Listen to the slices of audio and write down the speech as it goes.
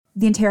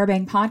The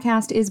Interrobang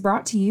podcast is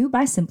brought to you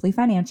by Simply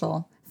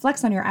Financial.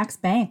 Flex on your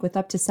ex-bank with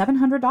up to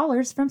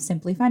 $700 from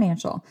Simply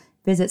Financial.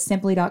 Visit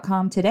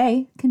simply.com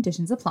today.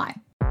 Conditions apply.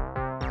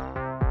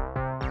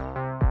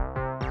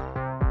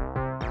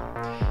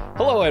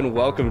 Hello and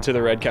welcome to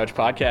the Red Couch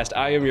Podcast.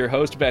 I am your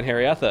host, Ben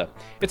Harrietha.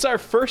 It's our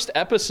first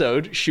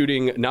episode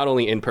shooting not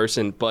only in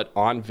person, but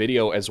on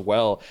video as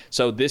well.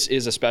 So this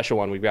is a special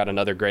one. We've got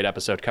another great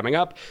episode coming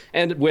up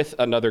and with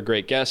another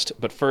great guest.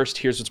 But first,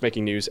 here's what's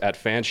making news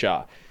at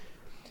Fanshawe.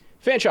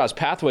 Fanshaw's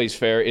Pathways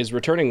Fair is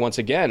returning once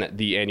again.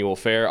 The annual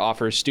fair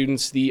offers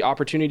students the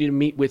opportunity to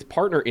meet with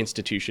partner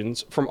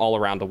institutions from all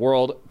around the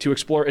world to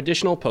explore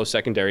additional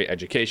post-secondary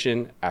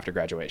education after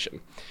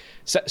graduation.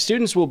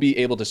 Students will be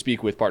able to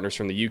speak with partners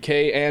from the UK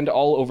and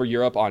all over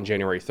Europe on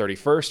January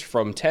 31st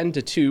from 10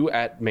 to 2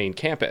 at main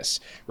campus.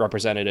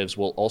 Representatives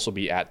will also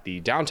be at the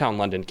downtown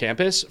London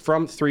campus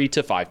from 3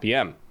 to 5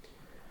 p.m.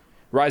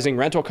 Rising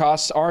rental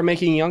costs are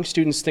making young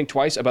students think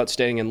twice about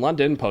staying in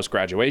London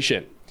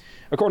post-graduation.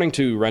 According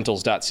to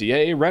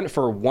rentals.ca, rent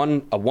for a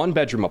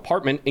one-bedroom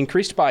apartment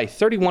increased by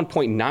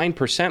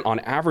 31.9% on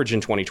average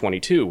in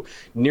 2022,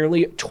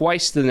 nearly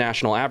twice the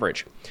national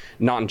average.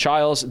 Naughton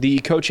Childs, the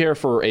co-chair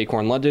for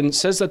Acorn London,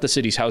 says that the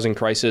city's housing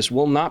crisis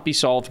will not be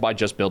solved by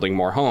just building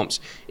more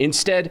homes.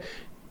 Instead,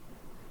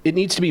 it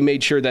needs to be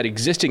made sure that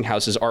existing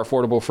houses are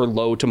affordable for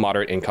low to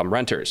moderate income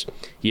renters.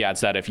 He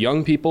adds that if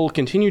young people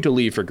continue to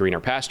leave for greener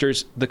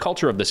pastures, the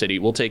culture of the city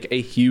will take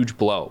a huge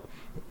blow.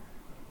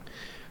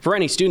 For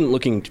any student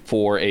looking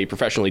for a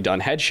professionally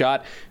done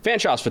headshot,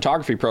 Fanshawe's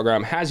photography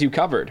program has you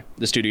covered.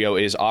 The studio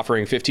is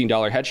offering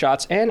 $15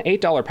 headshots and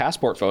 $8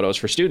 passport photos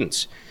for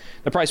students.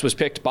 The price was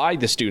picked by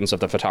the students of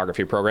the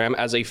photography program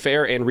as a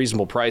fair and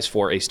reasonable price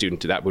for a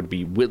student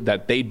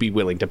that they'd be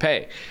willing to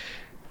pay.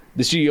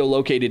 The studio,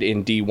 located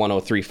in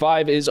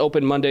D1035, is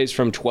open Mondays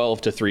from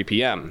 12 to 3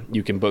 p.m.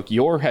 You can book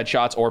your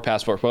headshots or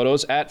passport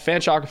photos at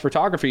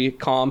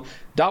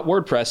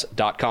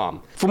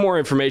fanshawephotography.com.wordpress.com. For more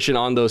information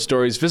on those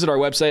stories, visit our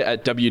website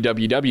at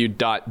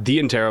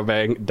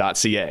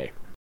www.theinterrobang.ca.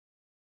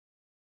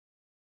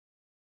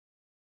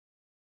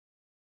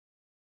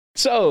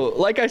 So,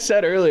 like I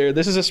said earlier,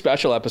 this is a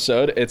special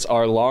episode. It's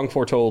our long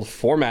foretold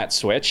format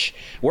switch.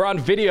 We're on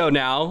video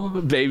now,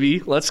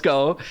 baby. Let's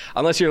go.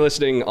 Unless you're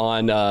listening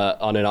on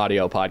an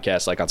audio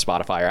podcast like on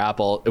Spotify or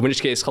Apple, in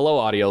which case, hello,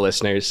 audio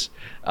listeners.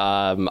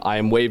 I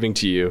am waving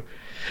to you.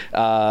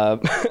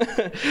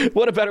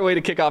 What a better way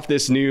to kick off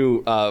this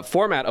new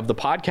format of the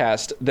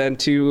podcast than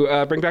to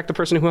bring back the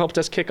person who helped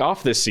us kick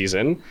off this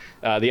season,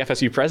 the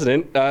FSU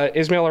president,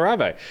 Ismail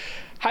Arave.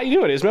 How you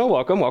doing, Ismail?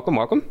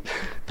 Welcome.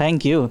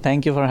 Thank you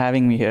for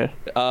having me here.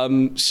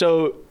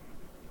 So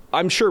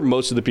I'm sure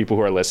most of the people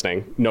who are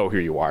listening know who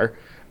you are.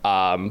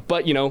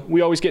 But,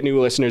 we always get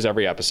new listeners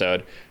every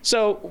episode.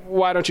 So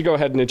why don't you go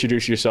ahead and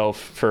introduce yourself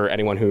for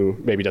anyone who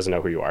maybe doesn't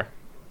know who you are?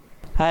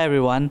 Hi,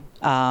 everyone.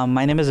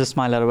 My name is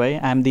Ismail Arave.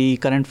 I'm the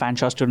current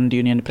Fanshawe Student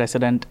Union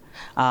president.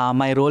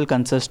 My role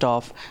consists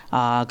of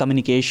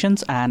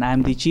communications, and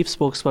I'm the chief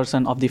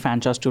spokesperson of the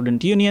Fanshawe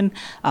Student Union.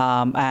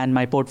 And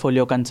my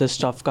portfolio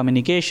consists of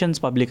communications,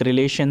 public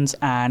relations,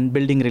 and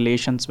building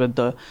relations with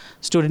the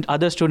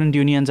other student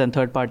unions and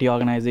third-party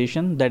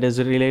organizations that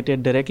is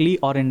related directly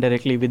or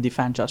indirectly with the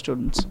Fanshawe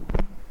students.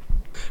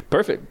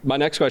 Perfect. My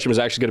next question was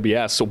actually going to be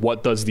asked, so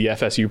what does the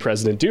FSU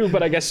president do?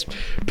 But I guess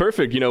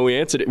perfect. We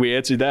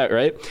answered that,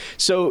 right?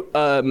 So,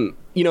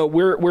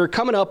 we're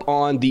coming up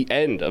on the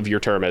end of your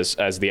term as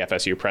the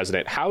FSU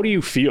president. How do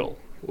you feel?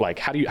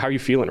 How are you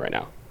feeling right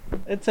now?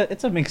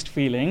 It's a mixed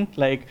feeling.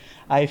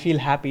 I feel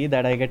happy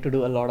that I get to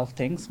do a lot of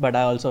things, but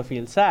I also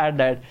feel sad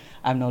that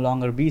I'm no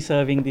longer be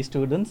serving the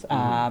students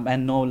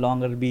and no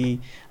longer be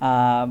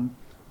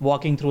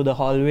walking through the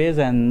hallways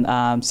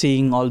and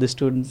seeing all the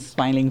students'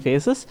 smiling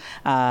faces.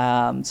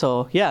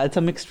 So yeah, it's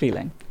a mixed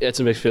feeling.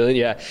 It's a mixed feeling,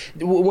 yeah.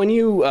 When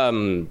you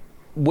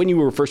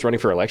were first running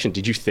for election,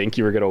 did you think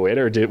you were going to win,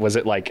 or was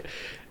it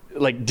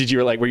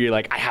were you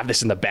like, I have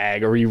this in the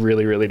bag, or were you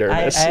really, really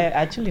nervous? I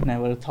actually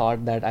never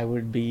thought that I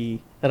would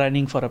be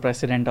running for a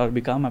president or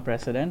become a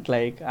president.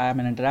 I'm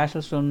an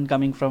international student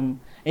coming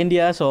from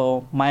India,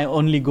 so my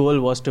only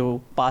goal was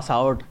to pass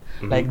out.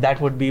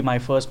 That would be my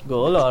first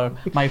goal or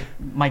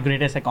my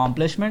greatest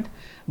accomplishment.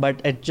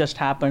 But it just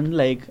happened,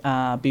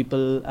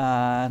 people,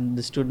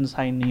 the students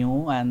I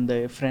knew and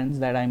the friends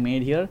that I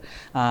made here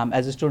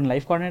as a student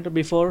life coordinator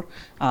before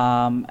with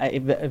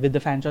the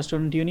Fanshawe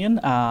Student Union,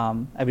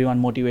 everyone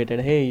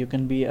motivated, hey, you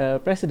can be a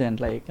president,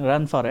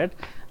 run for it.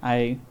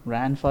 I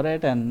ran for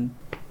it, and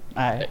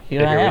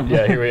here I am.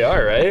 Yeah, here we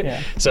are, right?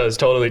 Yeah. So it's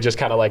totally just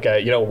kind of like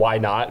a, why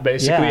not,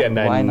 basically? Yeah, and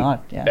then, why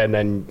not? Yeah. And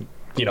then,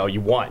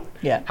 you won.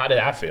 Yeah. How did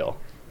that feel?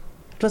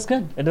 It was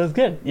good.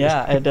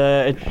 Yeah.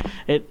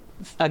 It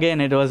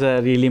was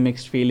a really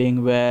mixed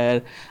feeling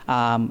where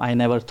I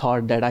never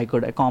thought that I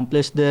could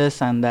accomplish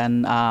this. And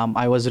then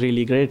I was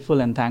really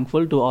grateful and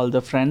thankful to all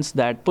the friends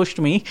that pushed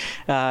me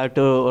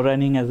to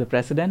running as a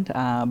president.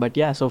 But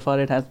yeah, so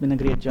far it has been a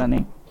great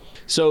journey.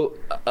 So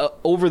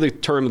over the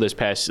term of this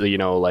past,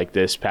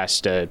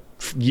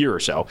 year or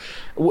so,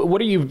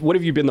 what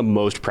have you been the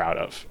most proud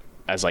of?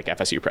 as like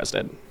FSU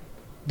president?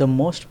 The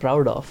most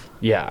proud of?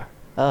 Yeah.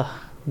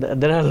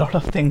 There are a lot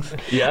of things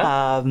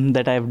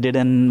that I've did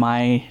in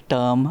my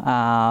term.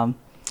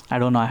 I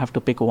don't know, I have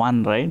to pick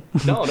one, right?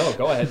 No,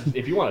 go ahead.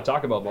 If you want to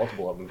talk about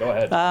multiple of them, go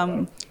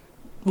ahead.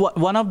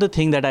 One of the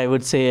things that I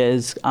would say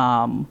is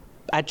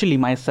actually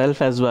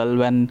myself as well,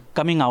 when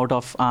coming out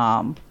of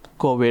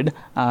COVID,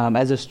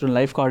 as a student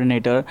life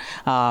coordinator,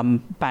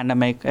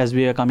 pandemic, as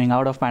we are coming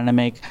out of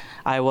pandemic,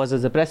 I was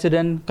as a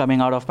president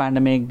coming out of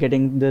pandemic,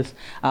 getting this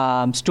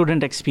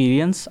student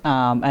experience,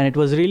 and it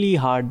was really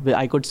hard.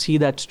 I could see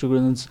that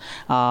students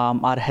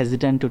are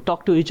hesitant to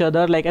talk to each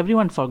other. Like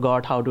everyone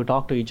forgot how to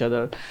talk to each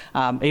other,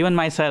 even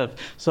myself.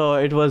 So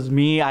it was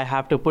me. I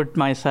have to put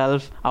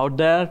myself out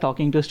there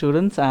talking to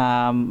students.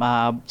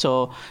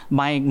 So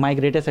my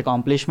greatest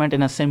accomplishment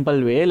in a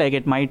simple way, like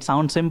it might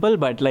sound simple,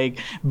 but like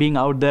being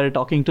out there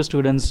talking to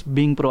students,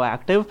 being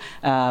proactive,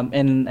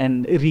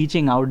 and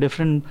reaching out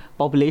different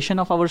population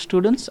of our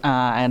students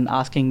and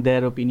asking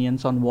their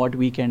opinions on what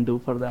we can do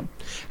for them.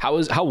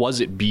 How was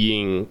it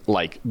being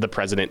like the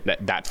president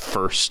that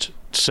first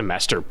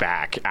semester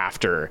back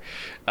after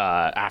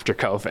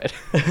COVID?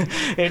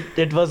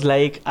 It was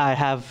like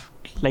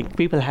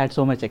people had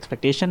so much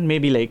expectation,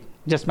 maybe like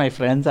just my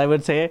friends, I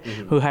would say,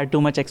 who had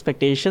too much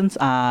expectations,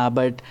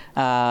 but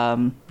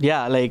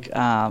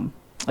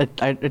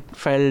it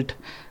felt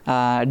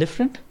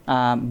different,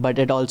 but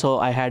it also,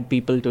 I had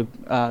people to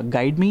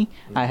guide me.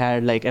 I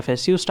had like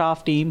FSU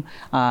staff team,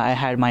 I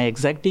had my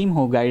exec team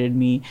who guided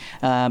me,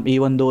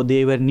 even though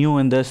they were new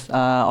in this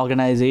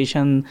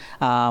organization.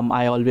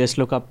 I always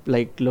look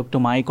to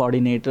my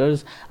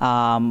coordinators,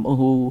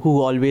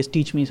 who always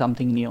teach me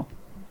something new.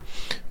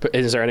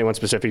 Is there anyone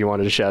specific you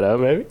wanted to shout out,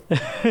 maybe?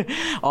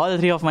 All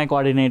three of my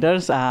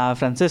coordinators,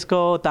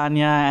 Francisco,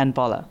 Tanya, and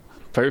Paula.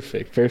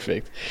 Perfect.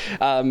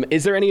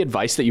 Is there any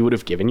advice that you would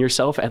have given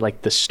yourself at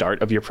like the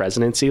start of your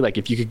presidency? Like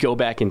if you could go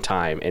back in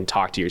time and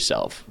talk to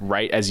yourself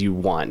right as you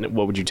won,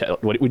 what would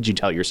you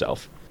tell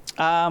yourself?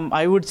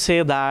 I would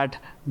say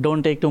that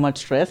don't take too much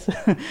stress.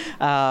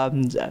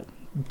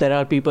 There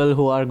are people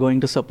who are going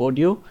to support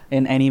you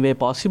in any way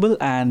possible,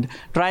 and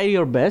try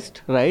your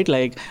best, right?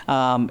 Like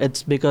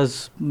it's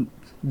because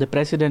the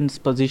president's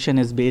position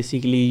is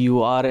basically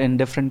you are in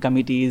different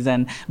committees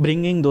and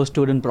bringing those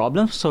student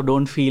problems. So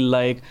don't feel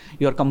like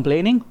you're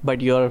complaining, but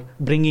you're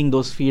bringing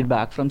those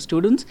feedback from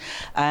students,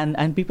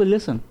 and people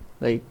listen.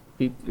 Like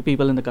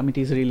people in the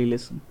committees really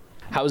listen.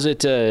 How's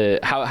it?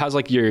 How's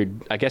like your,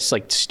 I guess,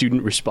 like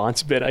student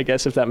response bit? I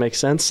guess if that makes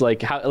sense.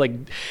 Like how, like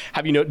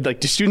have you know, like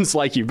do students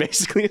like you?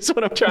 Basically, is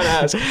what I'm trying to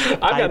ask.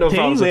 I've got no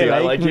problems with you. I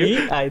like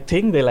you. I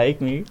think they like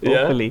me.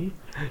 Hopefully.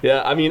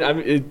 Yeah, I mean,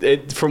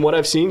 from what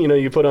I've seen, you know,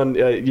 you put on,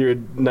 you're a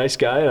nice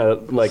guy.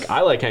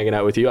 I like hanging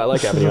out with you. I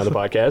like having you on the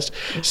podcast.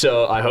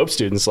 So I hope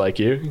students like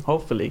you.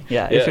 Hopefully,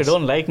 yeah. Yes. If you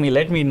don't like me,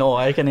 let me know.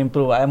 I can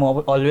improve. I'm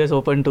always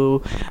open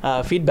to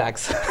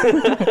feedbacks.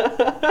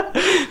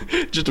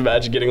 Just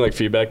imagine getting like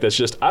feedback that's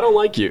just, I don't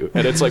like you.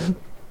 And it's like,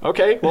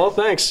 okay, well,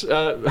 thanks.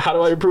 How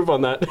do I improve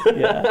on that?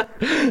 Yeah.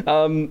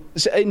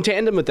 So in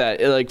tandem with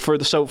that, like for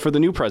the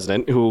new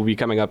president who will be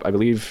coming up, I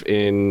believe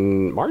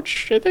in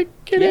March, I think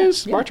it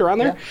is March, around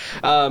there.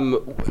 Yeah.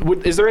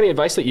 Is there any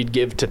advice that you'd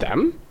give to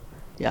them?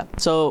 Yeah.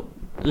 So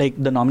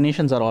like the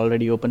nominations are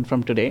already open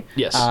from today.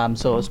 Yes.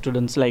 So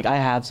students, like I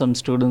have some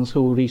students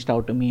who reached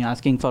out to me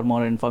asking for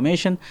more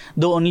information.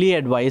 The only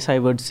advice I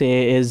would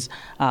say is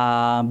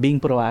being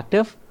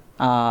proactive.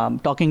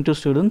 Talking to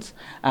students,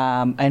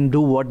 and do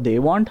what they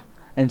want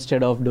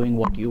instead of doing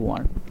what you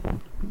want.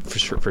 For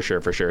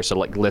sure. So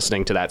like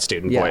listening to that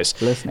student voice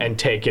and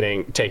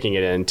taking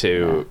it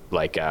into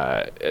like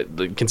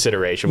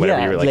consideration,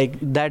 whatever you're like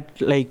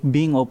that, like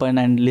being open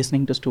and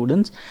listening to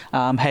students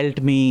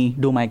helped me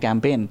do my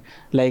campaign.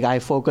 Like I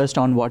focused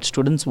on what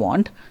students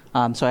want.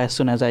 So as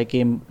soon as I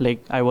came,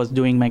 like I was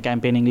doing my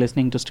campaigning,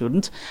 listening to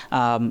students.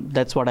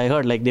 That's what I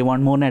heard. Like they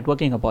want more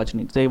networking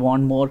opportunities. They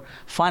want more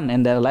fun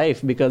in their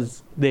life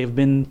because they've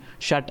been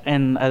shut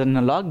in a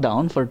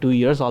lockdown for 2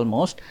 years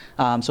almost.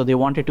 So they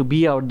wanted to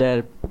be out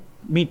there,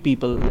 meet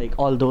people, like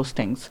all those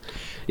things.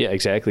 Yeah,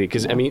 exactly.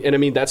 Because I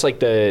mean that's like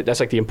the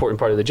important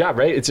part of the job,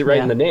 right? It's right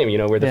in the name. You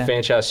know, we're the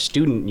Fanshawe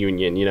Student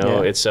Union. You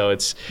know, it's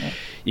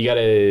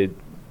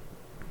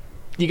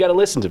you gotta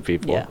listen to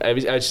people. Yeah.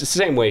 It's the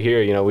same way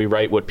here. You know, we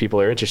write what people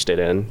are interested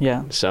in.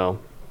 Yeah. So,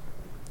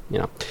 you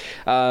know,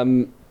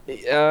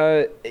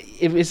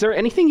 is there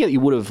anything that you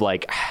would have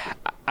like?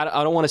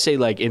 I don't want to say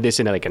like in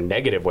like a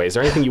negative way. Is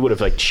there anything you would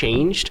have like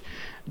changed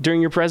during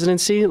your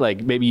presidency?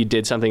 Like maybe you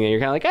did something and you're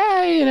kind of like,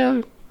 hey, you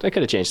know, I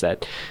could have changed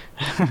that.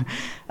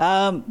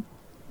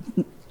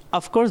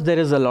 Of course, there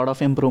is a lot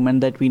of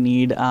improvement that we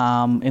need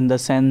in the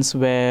sense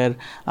where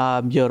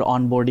your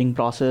onboarding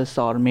process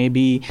or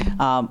maybe,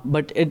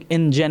 but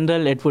in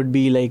general, it would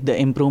be like the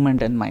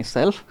improvement in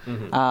myself.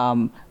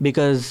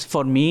 Because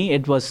for me,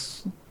 it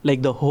was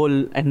like the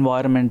whole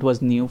environment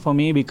was new for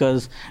me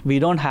because we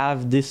don't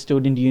have these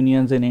student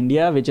unions in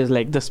India, which is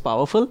like this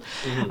powerful,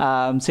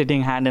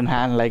 sitting hand in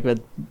hand, like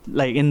with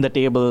like in the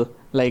table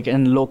like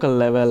in local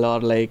level or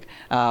like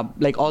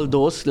all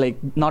those, like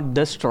not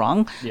this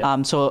strong.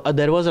 So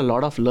there was a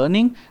lot of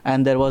learning,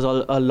 and there was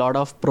a lot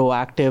of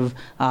proactive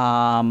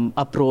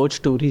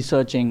approach to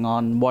researching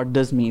on what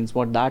this means,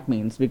 what that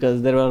means,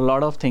 because there were a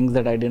lot of things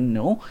that I didn't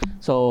know.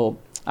 So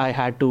I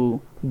had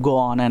to go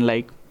on and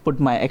like put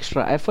my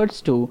extra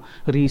efforts to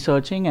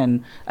researching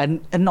and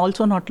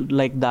also not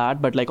like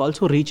that, but like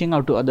also reaching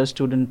out to other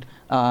student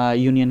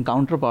union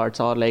counterparts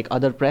or like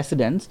other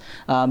presidents.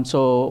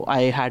 So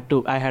I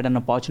had an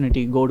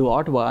opportunity to go to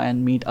Ottawa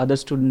and meet other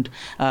student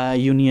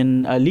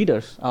union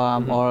leaders,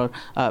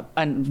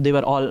 and they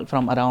were all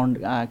from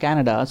around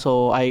Canada.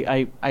 So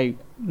I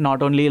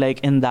not only like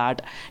in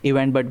that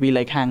event, but we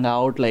like hang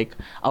out like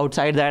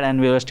outside that,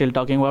 and we were still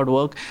talking about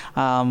work.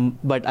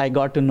 But I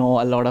got to know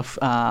a lot of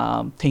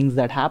things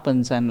that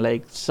happens, and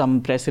like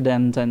some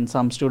presidents and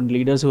some student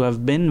leaders who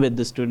have been with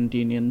the student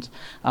unions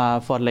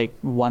for like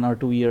 1 or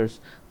 2 years.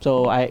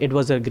 So it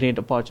was a great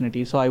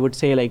opportunity. So I would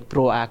say like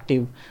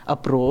proactive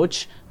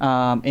approach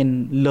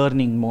in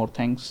learning more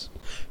things.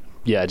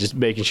 Yeah, just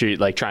making sure you're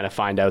like trying to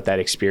find out that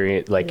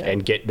experience, like,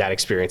 and get that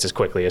experience as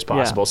quickly as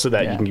possible, so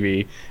that you can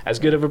be as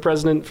good of a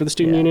president for the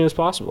student union as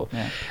possible.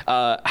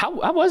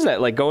 How was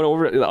that, like going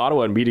over to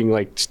Ottawa and meeting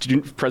like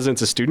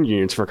presidents of student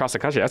unions from across the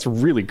country? That's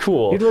really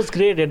cool. It was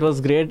great.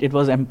 It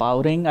was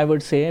empowering, I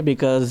would say,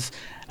 because.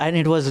 And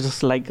it was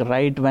just like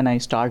right when I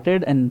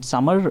started in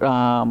summer,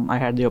 I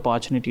had the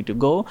opportunity to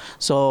go.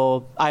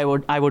 So I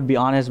would be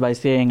honest by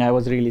saying I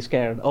was really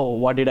scared. Oh,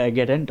 what did I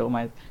get into?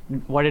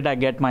 What did I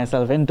get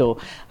myself into?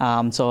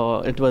 So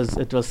it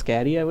was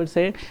scary, I would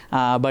say.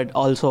 But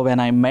also when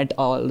I met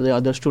all the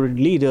other student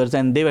leaders,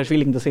 and they were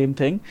feeling the same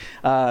thing.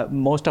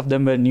 Most of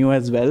them were new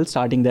as well,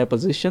 starting their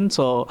position.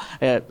 So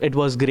it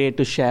was great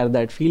to share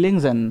that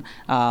feelings, and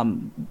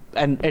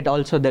it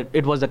also that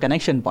it was a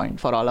connection point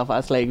for all of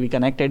us. Like we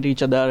connected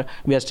each other.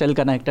 We are still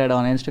connected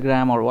on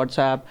Instagram or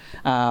WhatsApp,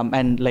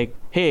 and like,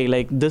 hey,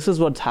 like this is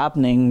what's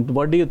happening.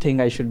 What do you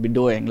think I should be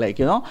doing? Like,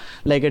 you know,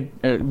 like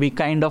we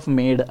kind of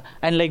made,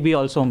 and like we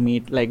also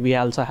meet, like we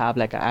also have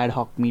like an ad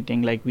hoc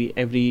meeting. Like we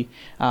every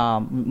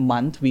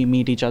month we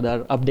meet each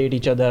other, update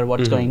each other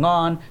what's going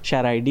on,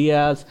 share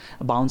ideas,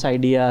 bounce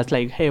ideas.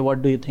 Like, hey,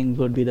 what do you think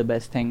would be the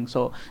best thing?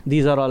 So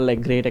these are all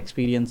like great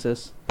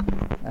experiences.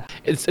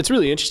 It's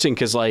really interesting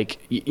because like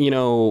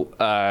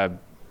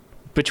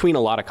between a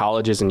lot of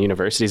colleges and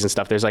universities and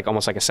stuff, there's like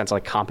almost like a sense of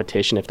like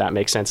competition, if that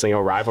makes sense,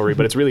 rivalry.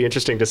 But it's really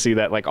interesting to see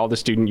that like all the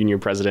student union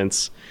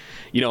presidents,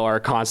 are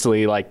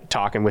constantly like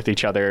talking with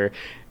each other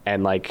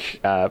and like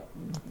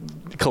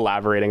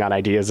collaborating on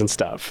ideas and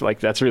stuff. Like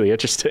that's really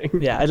interesting.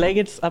 Yeah, like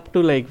it's up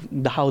to like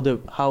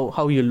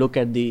how you look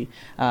at the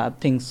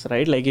things,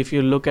 right? Like if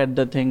you look at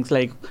the things,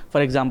 like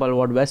for example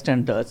what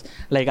Western does,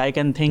 like I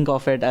can think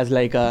of it as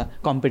like a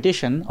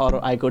competition,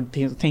 or I could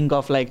think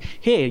of like,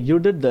 hey, you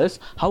did this,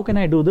 how can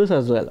I do this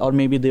as well? Or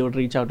maybe they would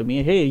reach out to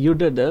me, hey, you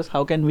did this,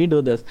 how can we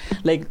do this?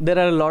 Like there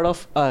are a lot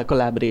of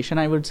collaboration,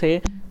 I would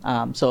say.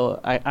 So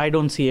I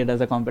don't see it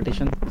as a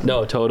competition.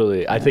 No,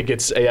 totally. I think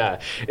it's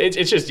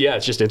just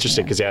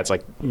interesting because it's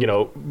like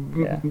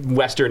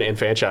Western and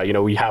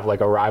Fanshawe, we have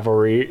like a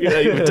rivalry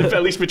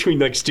at least between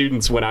like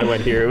students. When I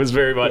went here, it was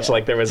very much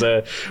like there was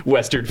a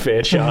Western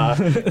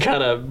Fanshawe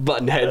kind of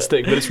button heads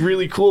thing. But it's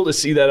really cool to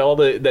see that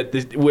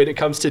when it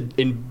comes to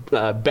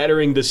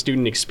bettering the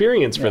student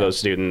experience for those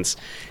students,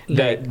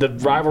 that the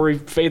rivalry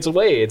fades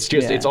away. It's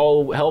just it's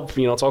all help.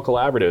 It's all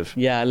collaborative.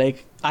 Yeah,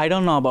 like I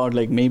don't know about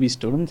like maybe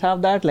students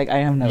have that. Like I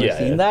have never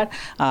seen that.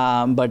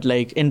 But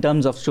like in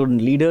terms of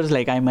student leaders,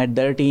 like I met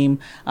their team.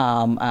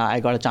 I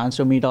got a chance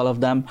to meet all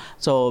of them.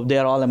 So they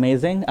are all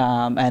amazing.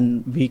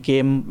 And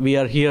we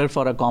are here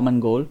for a common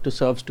goal, to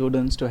serve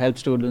students, to help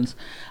students.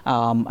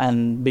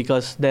 And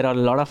because there are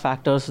a lot of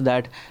factors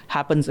that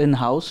happens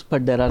in-house,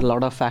 but there are a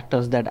lot of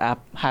factors that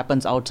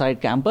happens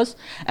outside campus.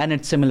 And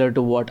it's similar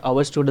to what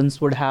our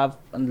students would have,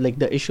 like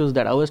the issues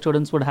that our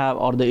students would have,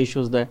 or the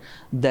issues that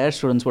their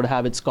students would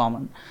have. It's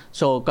common.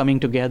 So coming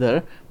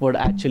together would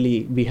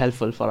actually be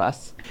helpful for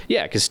us.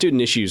 Yeah, because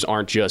student issues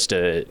aren't just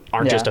a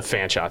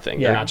Fanshawe thing.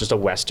 They're not just a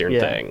Western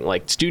thing.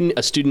 Like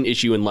a student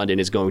issue in London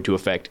is going to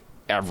affect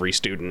every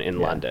student in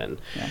London,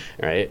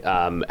 right?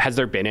 Has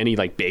there been any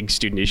like big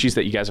student issues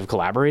that you guys have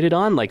collaborated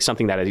on, like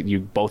something that you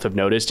both have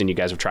noticed and you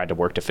guys have tried to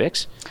work to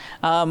fix?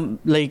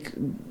 Like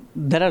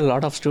there are a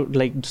lot of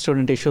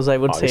student issues, I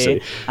would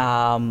say.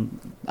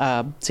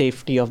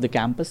 Safety of the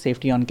campus,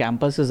 safety on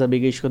campus is a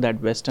big issue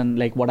that Western,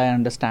 like what I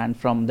understand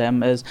from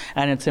them is,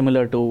 and it's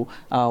similar to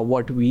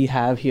what we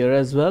have here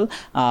as well.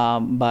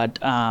 But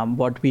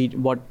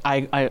what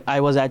I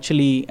was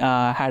actually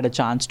had a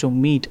chance to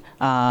meet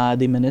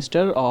the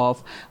Minister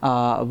of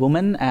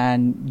Women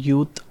and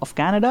Youth of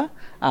Canada,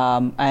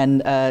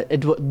 and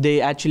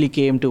they actually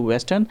came to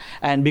Western,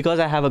 and because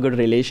I have a good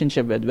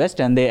relationship with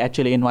Western, they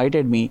actually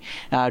invited me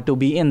to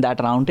be in that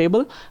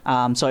roundtable.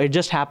 So it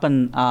just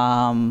happened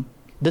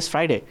this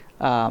Friday.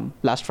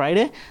 last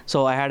Friday.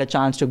 So I had a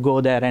chance to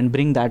go there and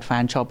bring that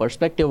Fanshawe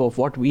perspective of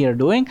what we are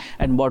doing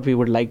and what we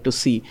would like to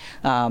see.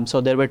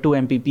 So there were 2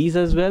 MPPs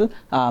as well.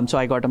 So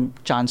I got a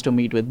chance to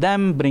meet with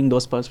them, bring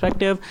those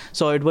perspective.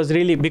 So it was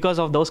really because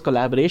of those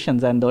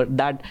collaborations and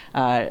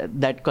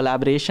that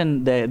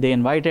collaboration they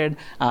invited.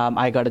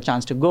 I got a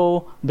chance to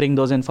go, bring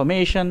those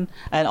information,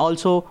 and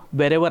also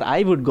wherever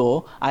I would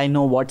go, I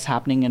know what's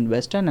happening in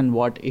Western and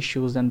what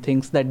issues and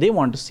things that they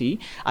want to see.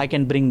 I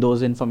can bring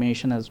those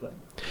information as well.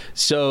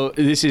 So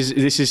this is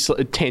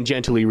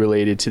tangentially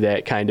related to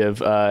that kind of.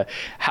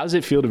 How does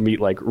it feel to meet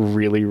like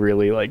really,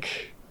 really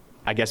like,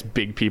 I guess,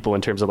 big people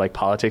in terms of like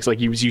politics? Like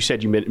you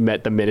said, you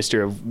met the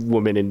Minister of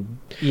Women, and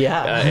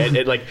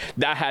and like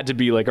that had to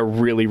be like a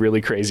really,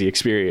 really crazy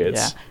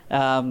experience.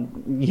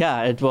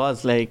 Yeah, it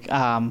was like.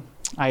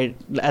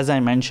 As I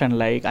mentioned,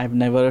 like I've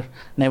never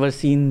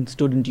seen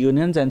student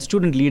unions and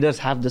student leaders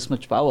have this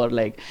much power.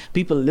 Like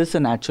people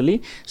listen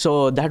actually.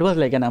 So that was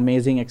like an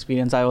amazing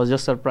experience. I was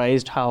just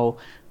surprised how.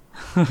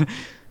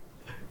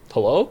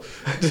 Hello?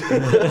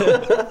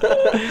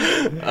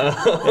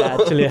 I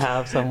actually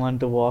have someone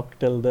to walk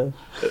till the.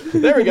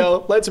 There we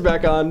go. Lights are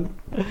back on.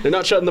 They're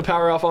not shutting the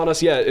power off on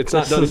us yet. It's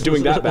not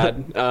doing that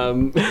bad.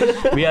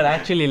 We are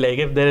actually like,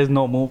 if there is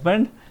no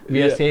movement,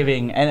 we are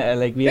saving, and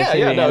saving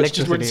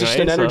electricity. It's just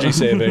an energy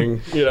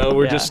saving. You know,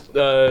 we're just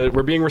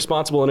we're being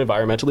responsible and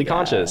environmentally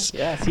conscious.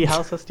 Yeah, see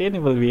how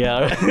sustainable we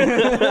are.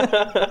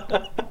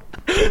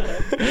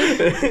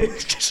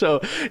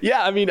 So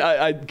yeah, I mean,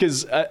 I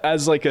because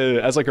as like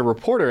a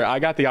reporter, I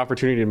got the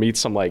opportunity to meet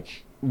some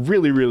like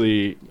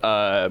really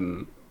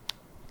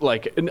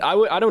like,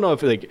 I don't know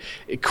if like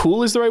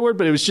cool is the right word,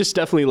 but it was just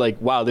definitely like,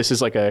 wow, this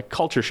is like a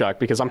culture shock,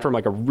 because I'm from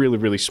like a really,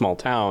 really small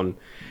town.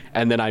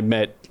 And then I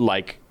met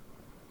like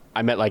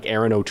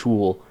Aaron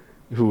O'Toole,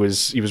 he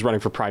was running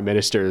for prime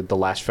minister the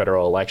last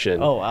federal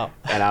election. Oh, wow.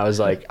 And I was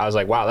like,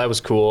 wow, that was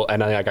cool.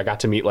 And I got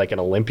to meet like an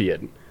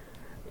Olympian,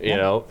 you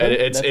know, and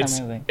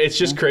it's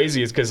just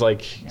crazy. It's cause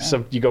like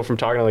you go from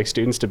talking to like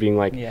students to being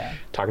like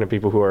talking to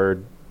people who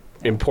are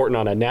important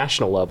on a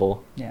national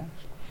level. Yeah.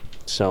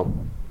 So,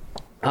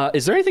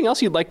 is there anything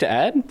else you'd like to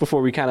add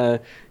before we kind of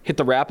hit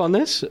the wrap on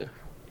this?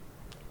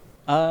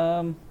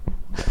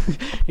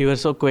 You were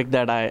so quick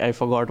that I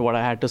forgot what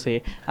I had to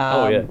say.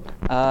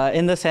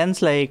 In the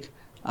sense, like,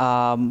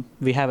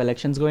 we have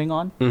elections going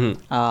on.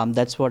 Mm-hmm.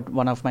 That's what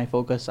one of my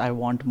focus. I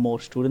want more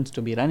students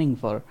to be running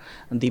for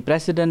the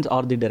president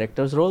or the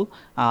director's role.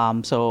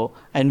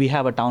 And we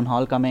have a town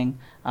hall coming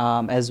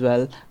as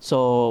well.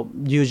 So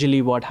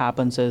usually what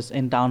happens is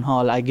in town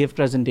hall, I give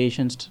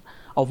presentations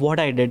of what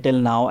I did till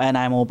now, and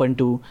I'm open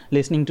to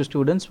listening to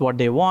students, what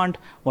they want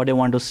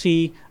to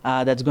see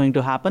that's going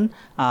to happen.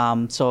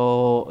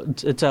 So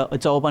it's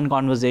an open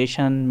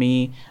conversation,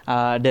 me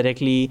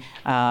directly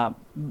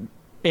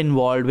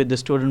involved with the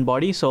student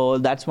body. So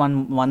that's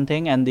one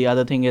thing. And the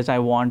other thing is I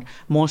want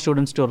more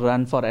students to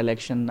run for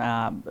election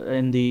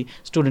in the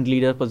student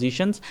leader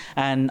positions.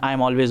 And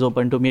I'm always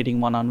open to meeting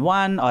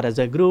one-on-one or as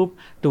a group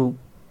to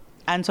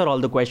answer all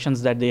the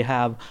questions that they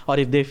have, or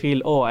if they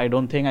feel, oh, I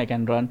don't think I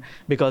can run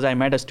because I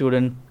met a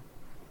student,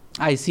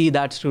 I see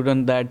that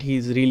student that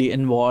he's really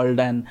involved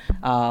and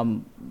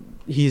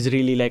he's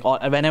really like,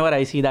 whenever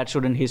I see that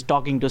student, he's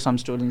talking to some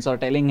students or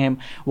telling him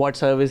what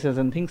services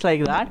and things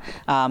like that.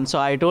 So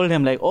I told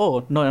him like,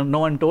 oh, no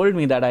one told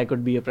me that I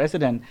could be a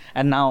president,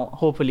 and now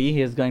hopefully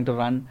he is going to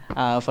run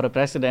for a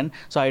president.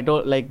 So I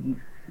told like,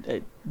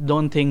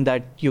 don't think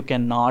that you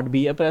cannot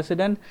be a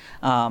president.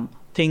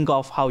 Think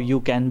of how you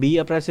can be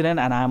a president,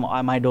 and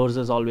my doors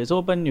is always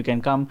open. You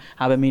can come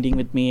have a meeting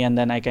with me, and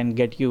then I can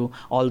get you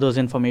all those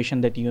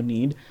information that you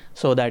need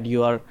so that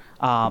you are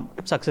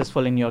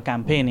successful in your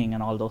campaigning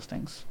and all those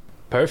things.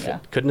 Perfect.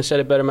 Yeah. Couldn't have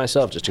said it better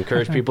myself. Just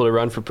encourage people to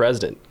run for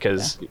president,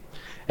 because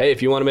hey,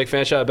 if you want to make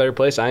Fanshawe a better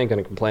place, I ain't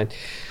going to complain.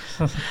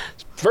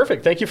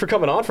 Perfect. Thank you for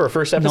coming on for our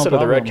first episode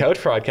of the Red Couch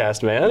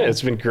podcast, man.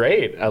 It's been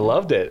great. I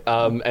loved it.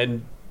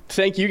 And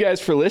thank you guys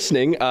for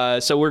listening.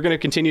 So we're going to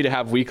continue to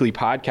have weekly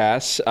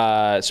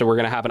podcasts. So we're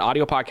going to have an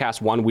audio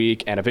podcast one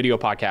week and a video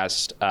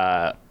podcast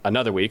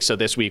another week. So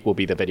this week will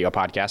be the video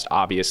podcast,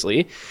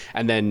 obviously.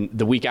 And then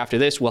the week after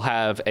this, we'll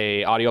have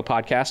a audio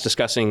podcast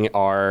discussing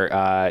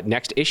our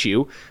next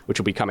issue, which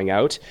will be coming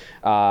out.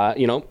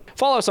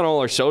 Follow us on all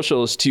our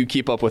socials to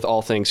keep up with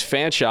all things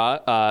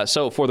Fanshawe.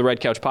 So for the Red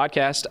Couch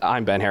podcast,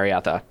 I'm Ben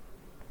Harriatha.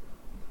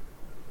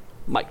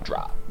 Mic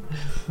drop.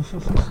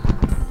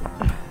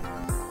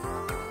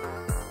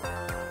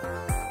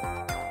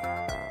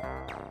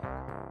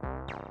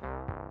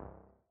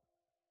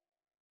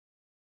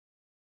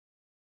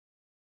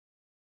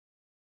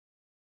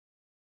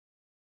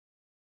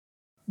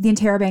 The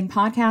Interrobang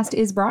podcast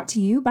is brought to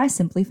you by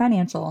Simply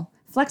Financial.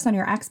 Flex on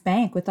your Axe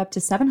Bank with up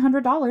to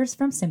 $700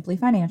 from Simply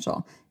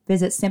Financial.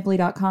 Visit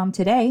simply.com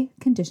today.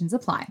 Conditions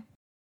apply.